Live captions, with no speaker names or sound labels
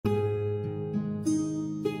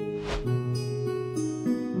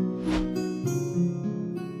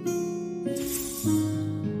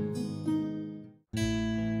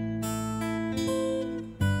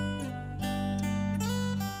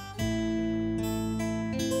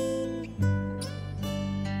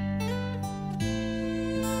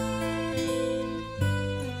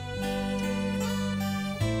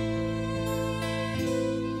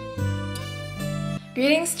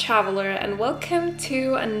Greetings traveler and welcome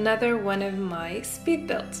to another one of my speed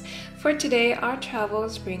builds. For today our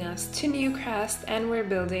travels bring us to New Crest and we're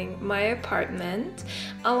building my apartment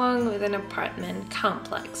along with an apartment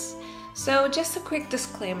complex. So just a quick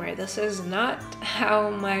disclaimer, this is not how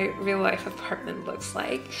my real life apartment looks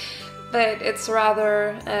like, but it's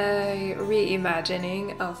rather a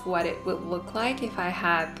reimagining of what it would look like if I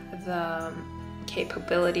had the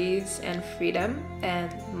capabilities and freedom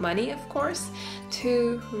and money, of course,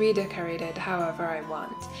 to redecorate it however I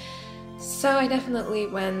want. So I definitely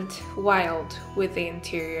went wild with the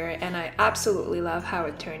interior and I absolutely love how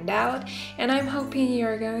it turned out, and I'm hoping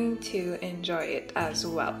you're going to enjoy it as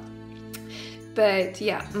well. But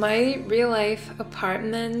yeah, my real life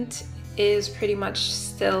apartment is pretty much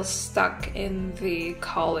still stuck in the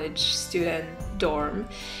college student dorm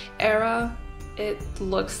era. It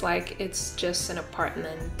looks like it's just an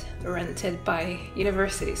apartment rented by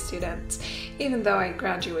university students, even though I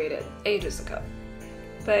graduated ages ago.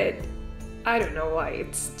 But I don't know why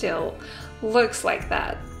it still looks like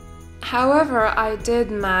that. However, I did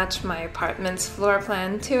match my apartment's floor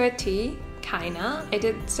plan to a T, kinda. I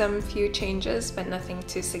did some few changes, but nothing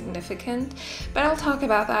too significant. But I'll talk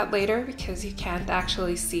about that later because you can't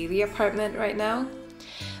actually see the apartment right now.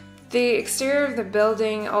 The exterior of the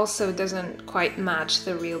building also doesn't quite match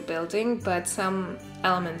the real building, but some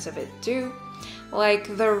elements of it do.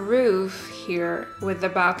 Like the roof here with the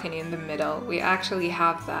balcony in the middle, we actually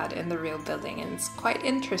have that in the real building and it's quite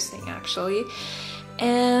interesting actually.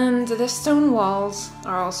 And the stone walls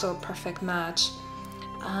are also a perfect match.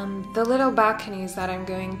 The little balconies that I'm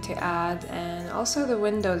going to add and also the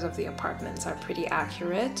windows of the apartments are pretty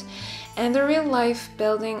accurate. And the real life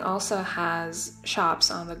building also has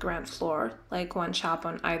shops on the ground floor, like one shop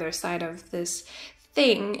on either side of this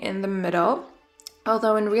thing in the middle.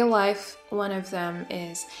 Although in real life, one of them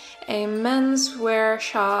is a menswear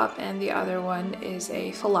shop and the other one is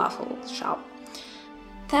a falafel shop.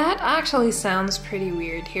 That actually sounds pretty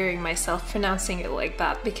weird hearing myself pronouncing it like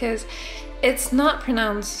that, because it's not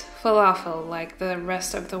pronounced falafel like the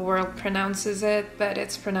rest of the world pronounces it, but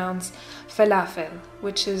it's pronounced falafel,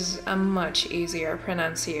 which is a much easier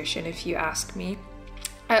pronunciation if you ask me.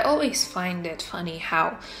 I always find it funny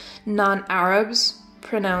how non-Arabs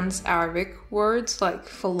pronounce Arabic words like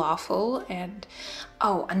falafel and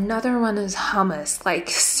another one is hummus. Like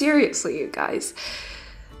seriously, you guys.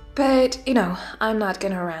 But you know, I'm not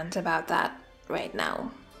gonna rant about that right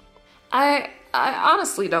now. I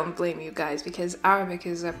honestly don't blame you guys because Arabic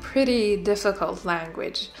is a pretty difficult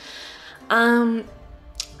language. So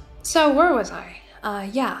where was I?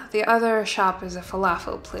 Yeah, the other shop is a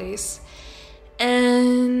falafel place.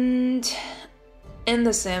 And in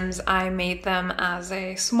The Sims, I made them as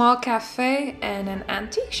a small cafe and an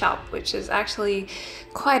antique shop, which is actually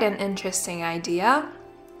quite an interesting idea.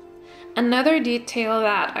 Another detail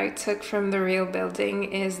that I took from the real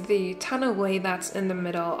building is the tunnelway that's in the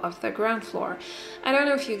middle of the ground floor. I don't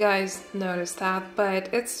know if you guys noticed that,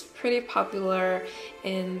 but it's pretty popular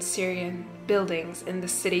in Syrian buildings in the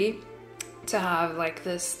city to have like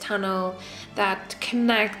this tunnel that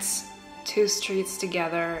connects two streets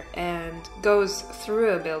together and goes through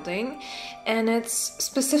a building, and it's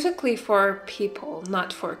specifically for people,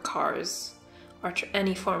 not for cars or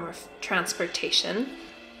any form of transportation.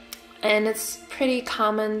 And it's pretty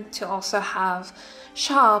common to also have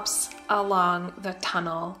shops along the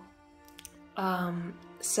tunnel.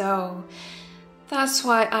 So that's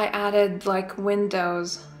why I added like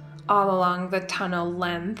windows all along the tunnel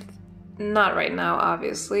length. Not right now,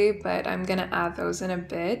 obviously, but I'm gonna add those in a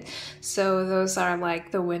bit. So those are like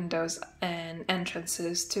the windows and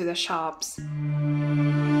entrances to the shops.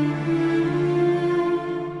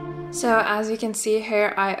 So as you can see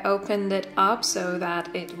here, I opened it up so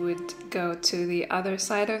that it would go to the other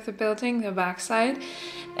side of the building, the back side.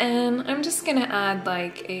 And I'm just gonna add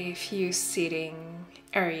like a few seating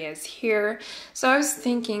areas here. So I was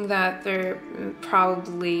thinking that they're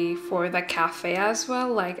probably for the cafe as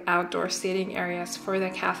well, like outdoor seating areas for the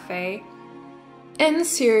cafe. In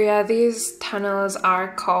Syria, these tunnels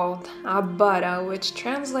are called abara, which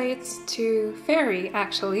translates to ferry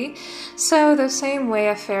actually. So the same way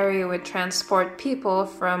a ferry would transport people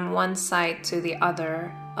from one side to the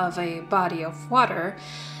other of a body of water,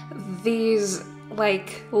 these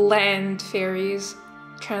like land ferries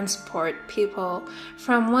transport people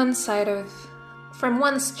from one street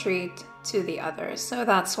to the other. So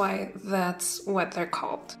that's why that's what they're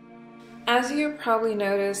called. As you probably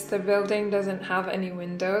noticed, the building doesn't have any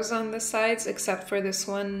windows on the sides except for this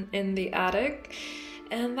one in the attic.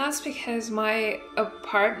 And that's because my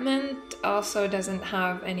apartment also doesn't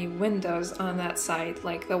have any windows on that side,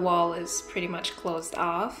 like the wall is pretty much closed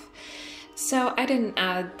off. So I didn't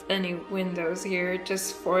add any windows here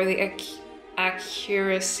just for the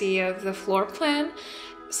accuracy of the floor plan.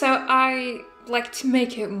 So I like to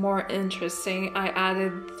make it more interesting. I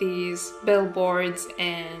added these billboards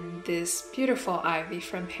and this beautiful ivy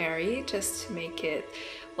from HeyHarrie just to make it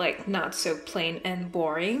like not so plain and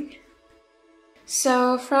boring.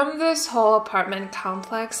 So from this whole apartment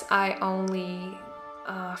complex, I only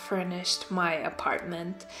furnished my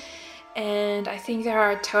apartment, and I think there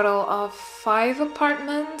are a total of 5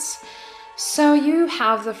 apartments. So you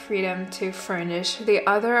have the freedom to furnish the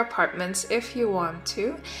other apartments if you want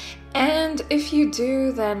to. And if you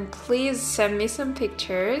do, then please send me some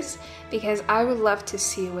pictures because I would love to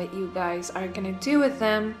see what you guys are gonna do with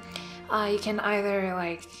them. You can either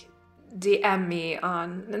like DM me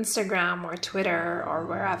on Instagram or Twitter or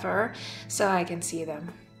wherever so I can see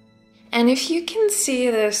them. And if you can see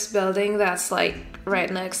this building that's like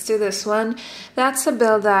right next to this one, that's a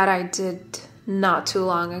build that I did not too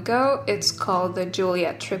long ago. It's called the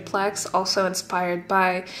Juliet Triplex, also inspired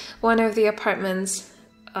by one of the apartment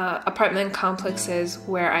complexes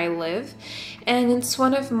where I live, and it's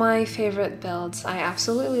one of my favorite builds. I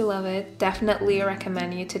absolutely love it. Definitely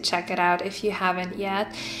recommend you to check it out if you haven't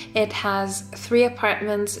yet. It has 3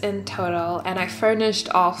 apartments in total, and I furnished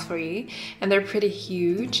all 3, and they're pretty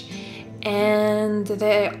huge. And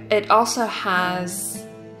it also has,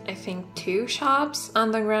 I think, 2 shops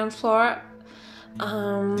on the ground floor.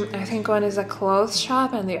 I think one is a clothes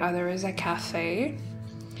shop and the other is a café,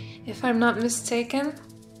 if I'm not mistaken.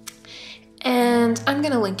 And I'm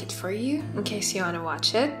gonna link it for you in case you want to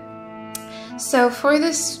watch it. So for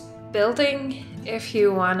this building, if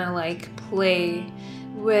you want to like play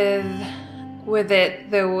with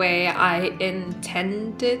it the way I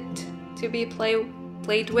intended to be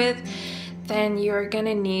played with, then you're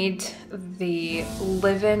gonna need the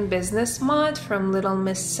live-in business mod from Little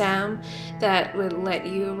Miss Sam that would let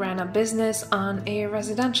you run a business on a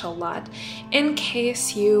residential lot in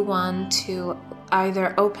case you want to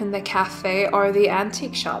either open the cafe or the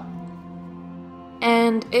antique shop.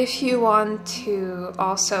 And if you want to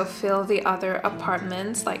also fill the other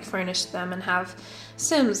apartments, like furnish them and have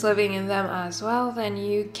Sims living in them as well, then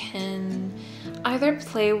you can either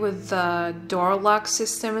play with the door lock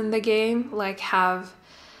system in the game, like have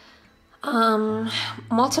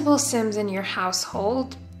multiple Sims in your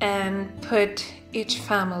household and put each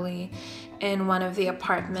family in one of the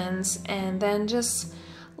apartments and then just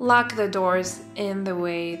lock the doors in the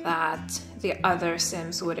way that the other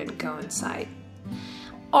Sims wouldn't go inside.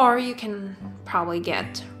 Or you can probably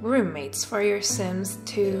get roommates for your Sims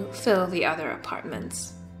to fill the other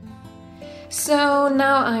apartments. So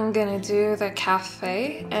now I'm gonna do the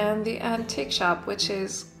cafe and the antique shop, which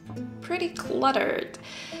is pretty cluttered,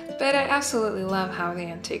 but I absolutely love how the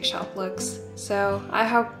antique shop looks. So I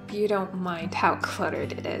hope you don't mind how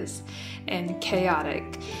cluttered it is and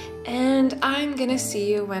chaotic. And I'm gonna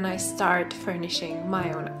see you when I start furnishing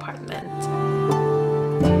my own apartment.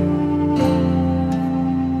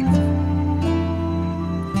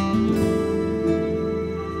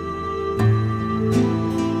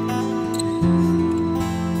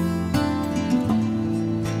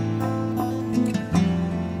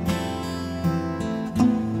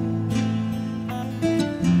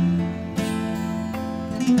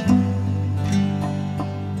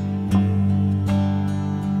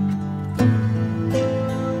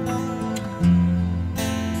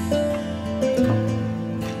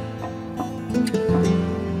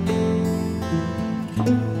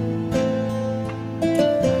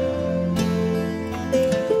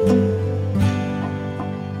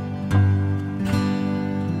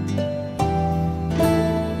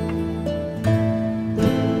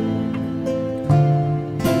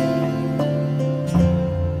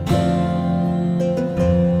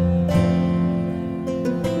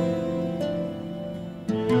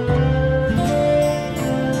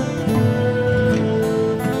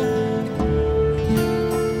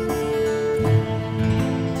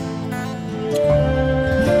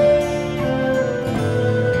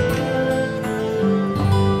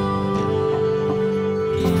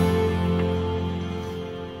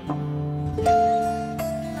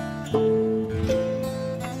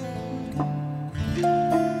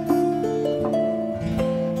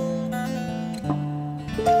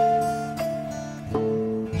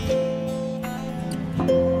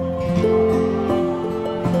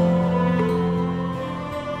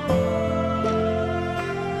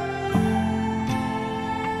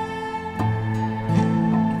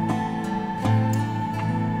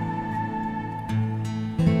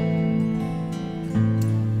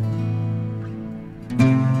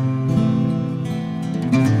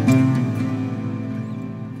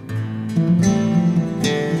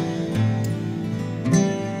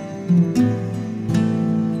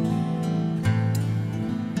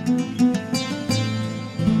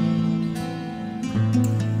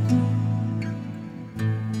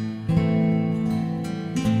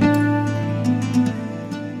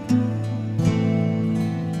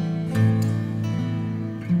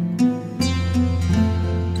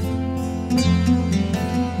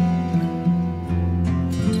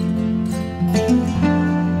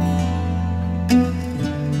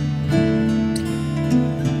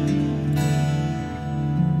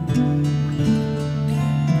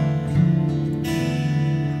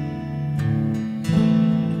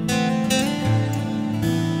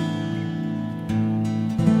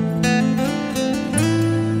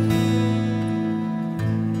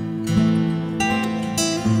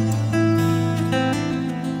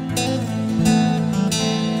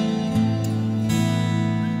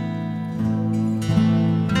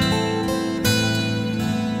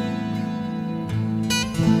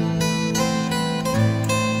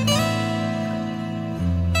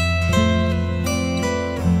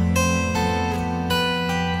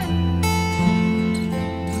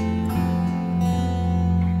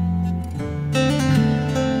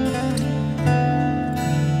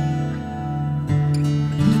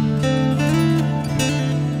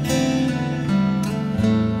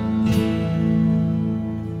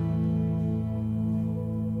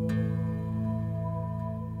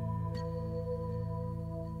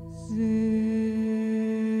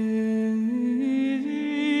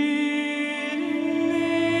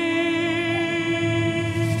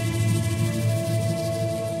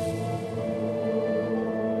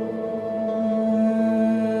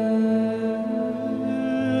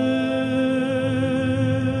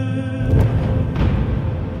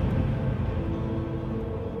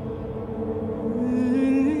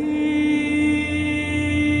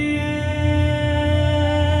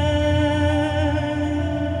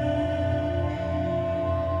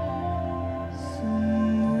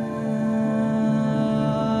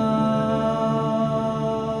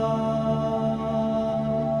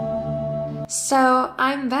 So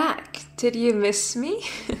I'm back. Did you miss me?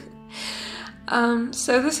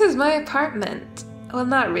 So this is my apartment. Well,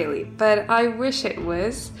 not really, but I wish it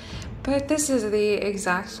was. But this is the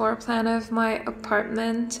exact floor plan of my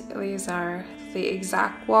apartment. These are the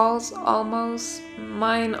exact walls almost.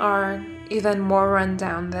 Mine are even more run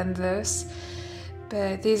down than this.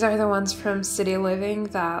 But these are the ones from City Living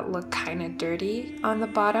that look kind of dirty on the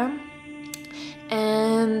bottom.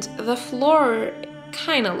 And the floor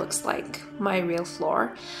kind of looks like my real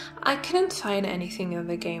floor. I couldn't find anything in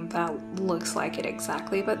the game that looks like it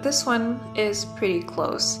exactly, but this one is pretty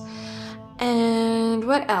close. And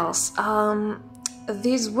what else?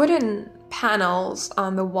 These wooden panels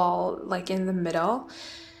on the wall, like in the middle.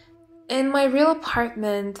 In my real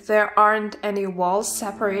apartment, there aren't any walls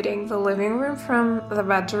separating the living room from the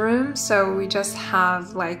bedroom, so we just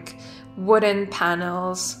have like wooden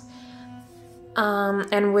panels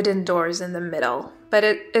and wooden doors in the middle. But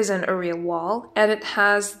it isn't a real wall, and it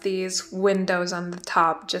has these windows on the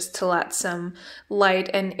top just to let some light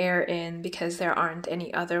and air in because there aren't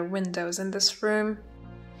any other windows in this room.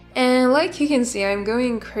 And like you can see, I'm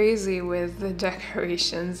going crazy with the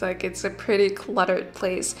decorations, like it's a pretty cluttered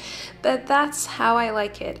place, but that's how I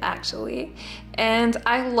like it actually. And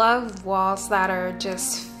I love walls that are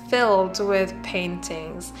just filled with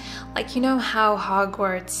paintings. Like, you know how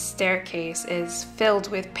Hogwarts staircase is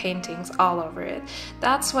filled with paintings all over it?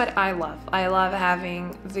 That's what I love. I love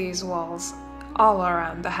having these walls all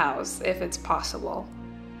around the house if it's possible.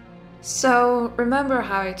 So remember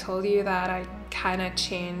how I told you that I kind of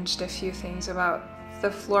changed a few things about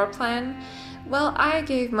the floor plan? Well, I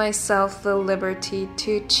gave myself the liberty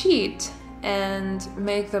to cheat and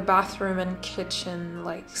make the bathroom and kitchen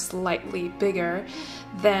like slightly bigger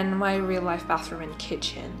than my real life bathroom and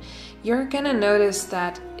kitchen. You're gonna notice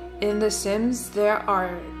that in The Sims they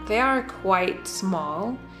are quite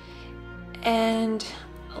small, and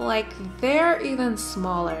like they're even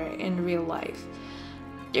smaller in real life.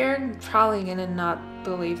 You're probably gonna not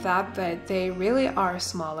believe that, but they really are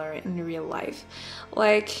smaller in real life.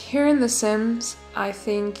 Like here in The Sims, I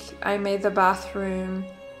think I made the bathroom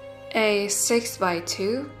a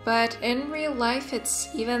 6x2, but in real life it's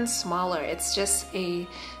even smaller. It's just a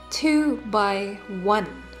 2x1,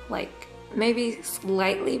 like maybe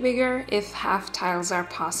slightly bigger if half tiles are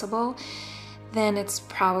possible. Then it's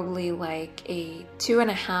probably like a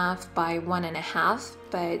 2.5 by 1.5,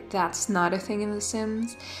 but that's not a thing in The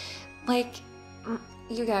Sims. Like,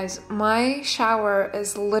 you guys, my shower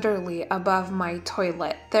is literally above my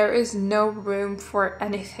toilet. There is no room for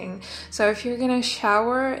anything. So if you're gonna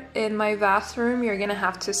shower in my bathroom, you're gonna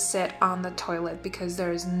have to sit on the toilet because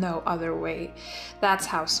there is no other way. That's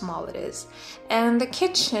how small it is. And the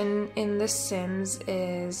kitchen in The Sims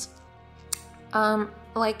is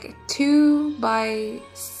like 2 by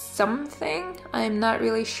something. I'm not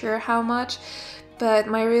really sure how much, but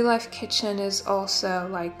my real life kitchen is also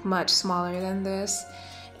like much smaller than this.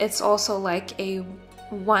 It's also like a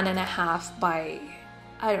 1.5 by,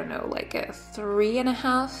 I don't know, like a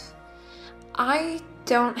 3.5. I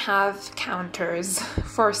don't have counters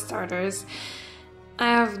for starters. I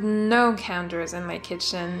have no counters in my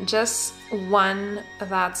kitchen, just one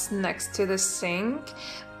that's next to the sink,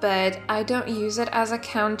 but I don't use it as a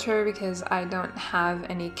counter because I don't have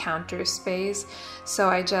any counter space, so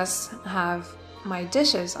I just have my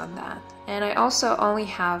dishes on that. And I also only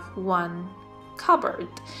have one cupboard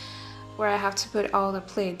where I have to put all the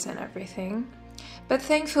plates and everything. But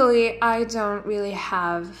thankfully I don't really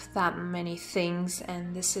have that many things,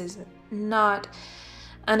 and this is not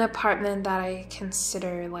an apartment that I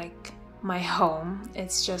consider like my home.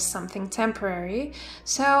 It's just something temporary,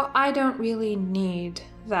 so I don't really need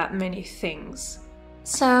that many things.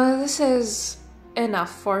 So this is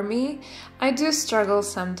enough for me. I do struggle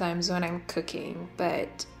sometimes when I'm cooking,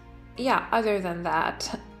 but yeah, other than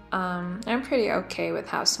that, I'm pretty okay with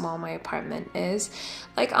how small my apartment is.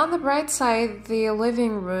 Like, on the bright side, the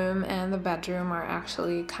living room and the bedroom are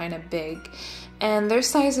actually kind of big, and their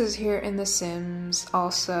sizes here in The Sims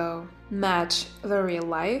also match the real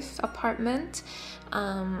life apartment.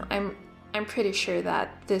 I'm pretty sure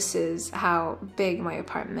that this is how big my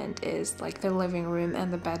apartment is, like the living room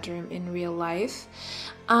and the bedroom in real life.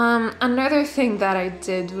 Another thing that I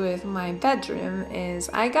did with my bedroom is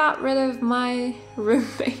I got rid of my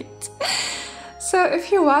roommate. So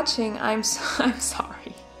if you're watching, I'm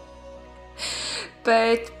sorry.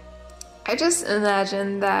 But I just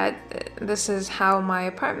imagine that this is how my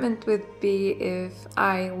apartment would be if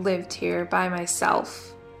I lived here by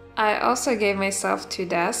myself. I also gave myself 2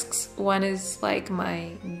 desks. One is like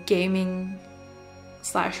my gaming /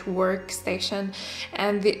 workstation,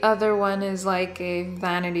 and the other one is like a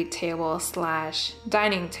vanity table /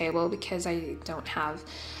 dining table because I don't have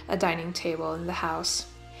a dining table in the house.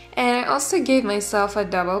 And I also gave myself a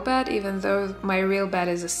double bed, even though my real bed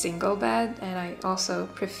is a single bed, and I also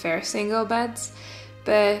prefer single beds.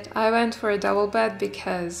 But I went for a double bed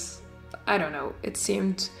because, I don't know, it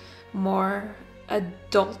seemed more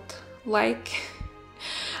adult-like,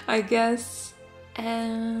 I guess.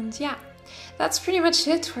 And yeah, that's pretty much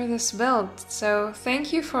it for this build. So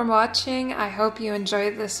thank you for watching. I hope you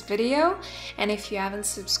enjoyed this video, and if you haven't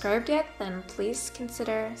subscribed yet, then please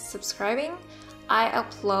consider subscribing. I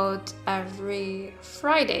upload every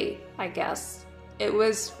Friday, I guess. It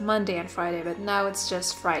was Monday and Friday, but now it's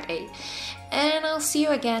just Friday. And I'll see you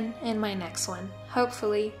again in my next one,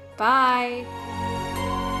 hopefully. Bye!